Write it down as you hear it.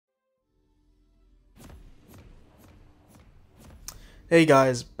Hey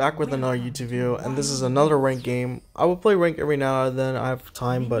guys, back with another YouTube video, and this is another rank game. I will play rank every now and then I have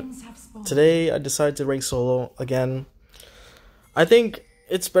time, but today I decided to rank solo again. I think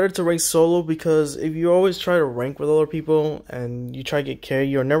it's better to rank solo because if you always try to rank with other people and you try to get carry,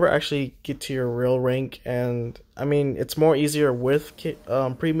 you'll never actually get to your real rank. And I mean, it's more easier with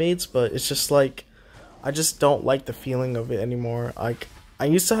pre-mates, but it's just like I just don't like the feeling of it anymore. Like I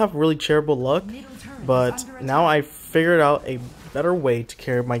used to have really terrible luck, but now I figured out a better way to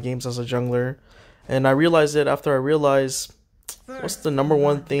carry my games as a jungler, and I realized it after I realized what's the number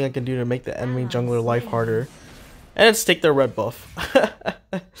one thing I can do to make the enemy jungler life harder, and it's take their red buff.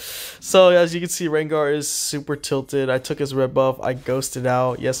 So as you can see, Rengar is super tilted. I took his red buff, I ghosted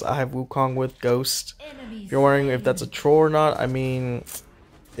out. Yes, I have Wukong with ghost. If you're wondering if that's a troll or not, I mean,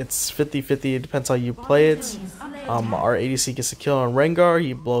 it's 50-50, it depends how you play it. Our ADC gets a kill on Rengar,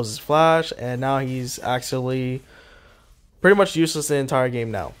 he blows his flash, and now he's actually pretty much useless the entire game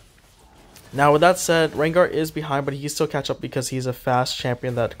now. Now with that said, Rengar is behind, but he can still catch up because he's a fast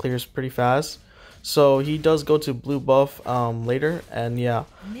champion that clears pretty fast. So he does go to blue buff later, and yeah,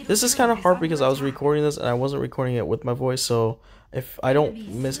 this is kind of hard because I was recording this and I wasn't recording it with my voice. So if I don't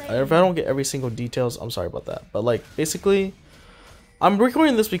get every single details, I'm sorry about that. But like basically, I'm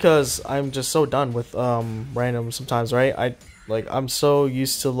recording this because I'm just so done with random sometimes, right? I'm so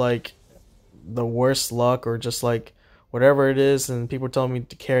used to like the worst luck or just like whatever it is, and people telling me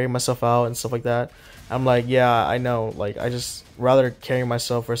to carry myself out and stuff like that. I'm like, yeah, I know, like I just rather carry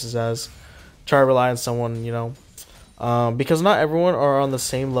myself versus as try to rely on someone, you know, because not everyone are on the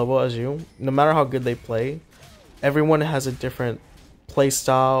same level as you. No matter how good they play, everyone has a different play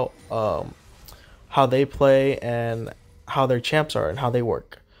style, how they play and how their champs are and how they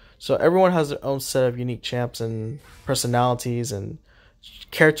work. So everyone has their own set of unique champs and personalities and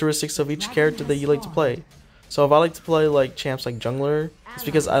characteristics of each character that you like to play. So if I like to play like champs like jungler, it's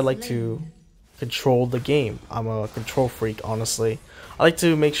because I like to control the game. I'm a control freak, honestly. I like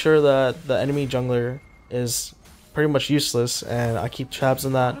to make sure that the enemy jungler is pretty much useless, and I keep tabs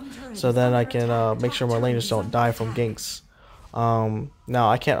on that, so then I can make sure my laners don't die from ganks. Now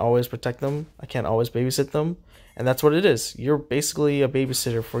I can't always protect them, I can't always babysit them, and that's what it is. You're basically a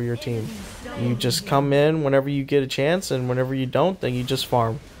babysitter for your team. You just come in whenever you get a chance, and whenever you don't, then you just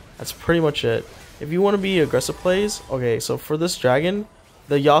farm. That's pretty much it. If you want to be aggressive plays, okay, so for this dragon,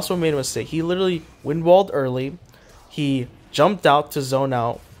 the Yasuo made a mistake. He literally windwalled early. He jumped out to zone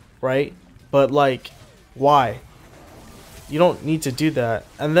out, right? But like, why? You don't need to do that.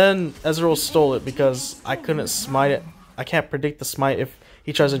 And then Ezreal stole it because I couldn't smite it. I can't predict the smite if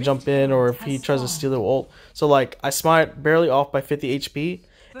he tries to jump in or if he tries to steal the ult. So like, I smite barely off by 50 HP.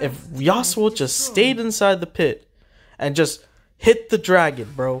 If Yasuo just stayed inside the pit and just hit the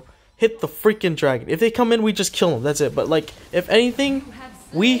dragon, bro. Hit the freaking dragon. If they come in, we just kill them. That's it. But like, if anything,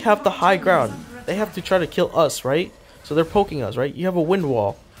 we have the high ground. They have to try to kill us, right? So they're poking us, right? You have a wind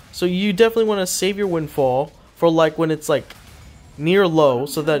wall. So you definitely want to save your windfall for like when it's like near low,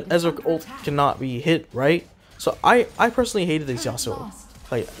 so that Ezreal ult cannot be hit, right? So I personally hated this Yasuo.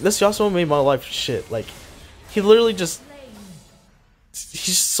 Like, this Yasuo made my life shit. Like, he literally just,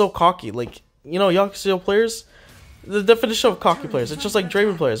 he's so cocky. Like, you know, Yasuo players, the definition of cocky players, it's just like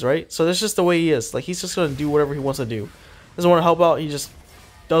Draven players, right? So that's just the way he is. Like, he's just gonna do whatever he wants to do. Doesn't want to help out, he just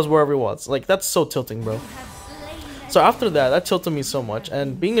does wherever he wants. Like, that's so tilting, bro. So after that tilted me so much.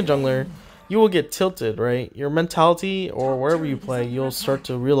 And being a jungler, you will get tilted, right? Your mentality, or wherever you play, you'll start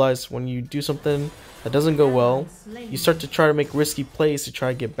to realize when you do something that doesn't go well, you start to try to make risky plays to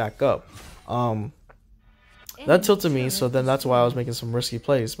try to get back up. That tilted me, so then that's why I was making some risky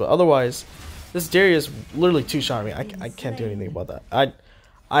plays. But otherwise, this Darius literally two-shot me. I can't do anything about that.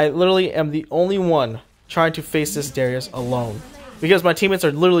 I literally am the only one trying to face this Darius alone, because my teammates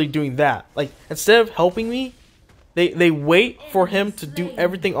are literally doing that. Like, instead of helping me, they wait for him to do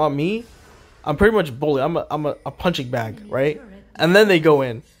everything on me. I'm pretty much bully. I'm a punching bag, right? And then they go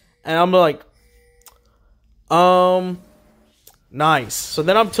in, and I'm like, nice. So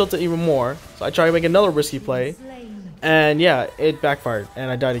then I'm tilted even more. So I try to make another risky play, and yeah, it backfired, and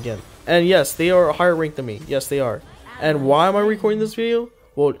I died again. And yes, they are higher ranked than me. Yes, they are. And why am I recording this video?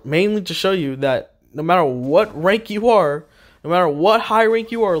 Well, mainly to show you that no matter what rank you are, no matter what high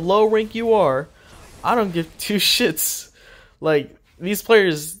rank you are, low rank you are, I don't give two shits. Like, these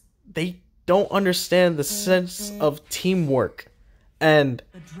players, they don't understand the sense of teamwork. And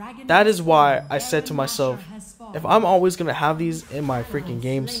that is why I said to myself, if I'm always going to have these in my freaking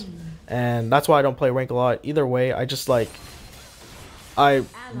games, and that's why I don't play rank a lot. Either way, I just like, I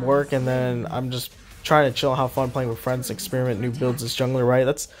work and then I'm just trying to chill and have fun playing with friends, experiment new builds as jungler, right?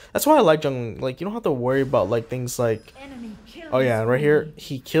 That's why I like jungling. Like, you don't have to worry about like things like, oh yeah, right here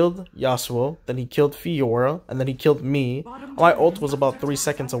he killed Yasuo, then he killed Fiora, and then he killed me. My ult was about 3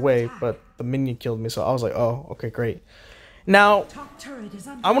 seconds away, but the minion killed me, so I was like, oh, okay, great. Now,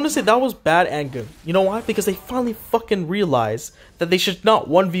 I want to say that was bad and good. You know why? Because they finally fucking realized that they should not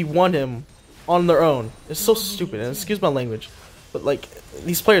 1v1 him on their own. It's so stupid, and excuse my language, but like,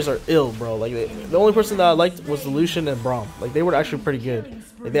 these players are ill, bro. Like, the only person that I liked was the Lucian and Braum. Like, they were actually pretty good.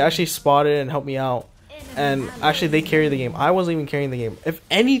 Like, they actually spotted and helped me out, and actually they carried the game. I wasn't even carrying the game. If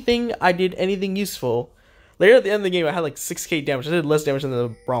anything, I did anything useful. Later at the end of the game, I had like 6k damage. I did less damage than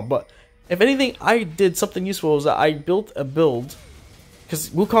the Braum, but if anything, I did something useful. Was that I built a build, because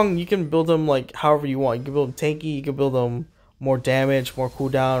Wukong, you can build them like however you want. You can build them tanky, you can build them more damage, more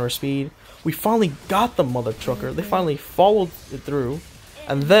cooldown, or speed. We finally got the mother trucker. They finally followed it through,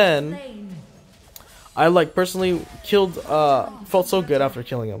 and then I like personally killed. Felt so good after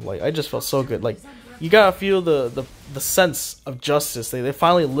killing him. Like, I just felt so good. Like, you gotta feel the sense of justice. They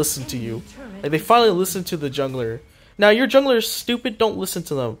finally listened to you. Like, they finally listened to the jungler. Now, your jungler is stupid. Don't listen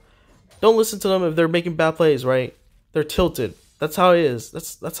to them. Don't listen to them if they're making bad plays, right? They're tilted. That's how it is.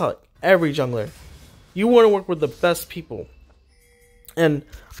 That's how every jungler. You want to work with the best people. And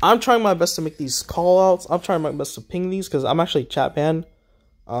I'm trying my best to make these call-outs. I'm trying my best to ping these because I'm actually chat banned.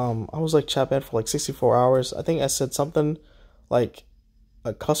 I was like chat banned for like 64 hours. I think I said something like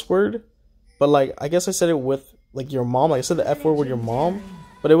a cuss word. But like, I guess I said it with like your mom. Like, I said the F word with your mom.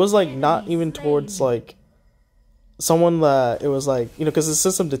 But it was like not even towards like someone that it was like, you know, because the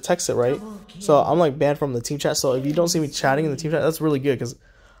system detects it, right? So I'm like banned from the team chat. So if you don't see me chatting in the team chat, that's really good because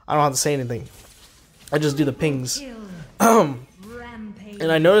I don't have to say anything. I just do the pings.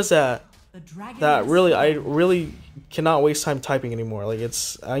 And I noticed that really, I really cannot waste time typing anymore. Like,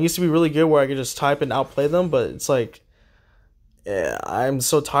 I used to be really good where I could just type and outplay them, but it's like, yeah, I'm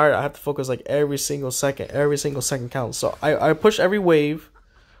so tired. I have to focus like every single second counts. So I push every wave,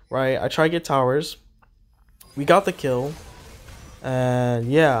 right? I try to get towers. We got the kill,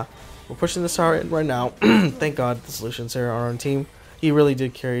 and yeah, we're pushing this tower in right now. Thank God the Solution's here on our team. He really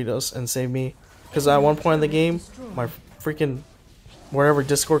did carry us and save me, because at one point in the game, my freaking wherever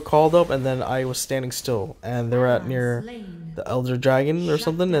Discord called up, and then I was standing still, and they were at near the Elder Dragon or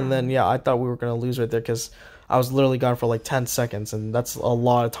something, and then yeah, I thought we were gonna lose right there because I was literally gone for like 10 seconds, and that's a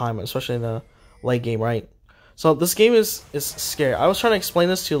lot of time, especially in a late game, right? So this game is scary. I was trying to explain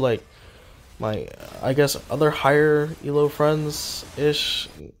this to like my, I guess, other higher elo friends ish.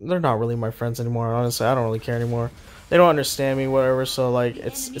 They're not really my friends anymore, honestly. I don't really care anymore. They don't understand me, whatever. So like,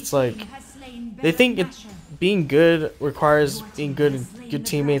 it's like they think being good requires being good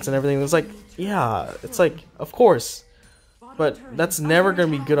teammates and everything. It's like, yeah, it's like, of course, but that's never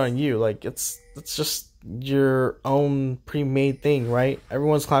gonna be good on you. Like, it's just your own pre-made thing, right?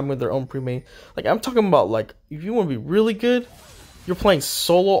 Everyone's climbing with their own pre-made. Like, I'm talking about, like, if you want to be really good, you're playing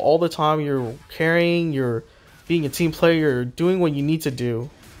solo all the time, you're carrying, you're being a team player, you're doing what you need to do.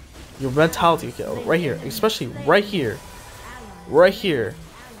 Your mentality, okay, right here, especially right here,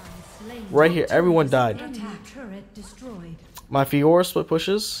 everyone died. My Fiora split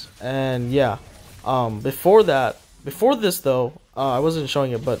pushes, and yeah, before this though, I wasn't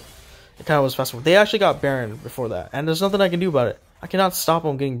showing it, but it kind of was fast forward. They actually got Baron before that, and there's nothing I can do about it. I cannot stop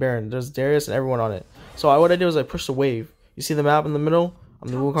them getting Baron. There's Darius and everyone on it. So what I did was I pushed the wave. You see the map in the middle? I'm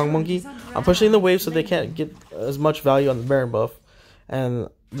the Wukong monkey. I'm pushing the wave so they can't get as much value on the Baron buff. And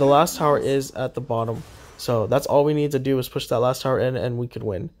the last tower is at the bottom. So that's all we need to do is push that last tower in, and we could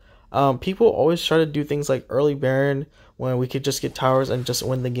win. People always try to do things like early Baron when we could just get towers and just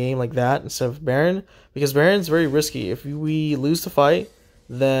win the game like that instead of Baron. Because Baron's very risky. If we lose the fight,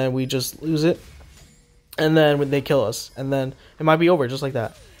 then we just lose it. And then when they kill us, and then it might be over just like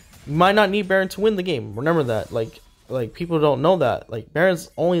that. You might not need Baron to win the game. Remember that. Like people don't know that. Like, Baron's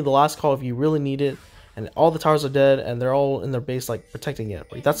only the last call if you really need it, and all the towers are dead, and they're all in their base like protecting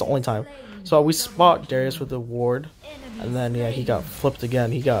it. Like, that's the only time. So we spot Darius with the ward, and then yeah, he got flipped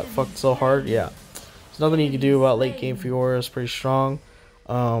again. He got fucked so hard. Yeah, there's nothing you can do about late game. Fiora is pretty strong.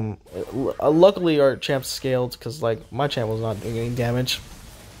 Luckily our champ scaled because like my champ was not doing any damage,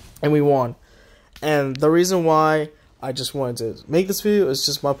 and we won. And the reason why I just wanted to make this video is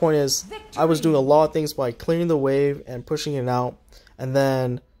just, my point is, I was doing a lot of things by clearing the wave and pushing it out, and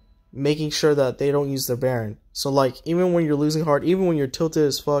then making sure that they don't use their Baron. So like, even when you're losing hard, even when you're tilted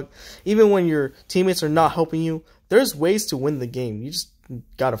as fuck, even when your teammates are not helping you, there's ways to win the game. You just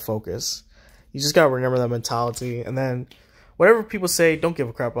gotta focus. You just gotta remember that mentality, and then whatever people say, don't give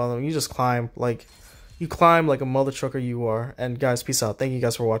a crap on them. You just climb. Like, you climb like a mother trucker you are. And guys, peace out. Thank you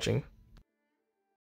guys for watching.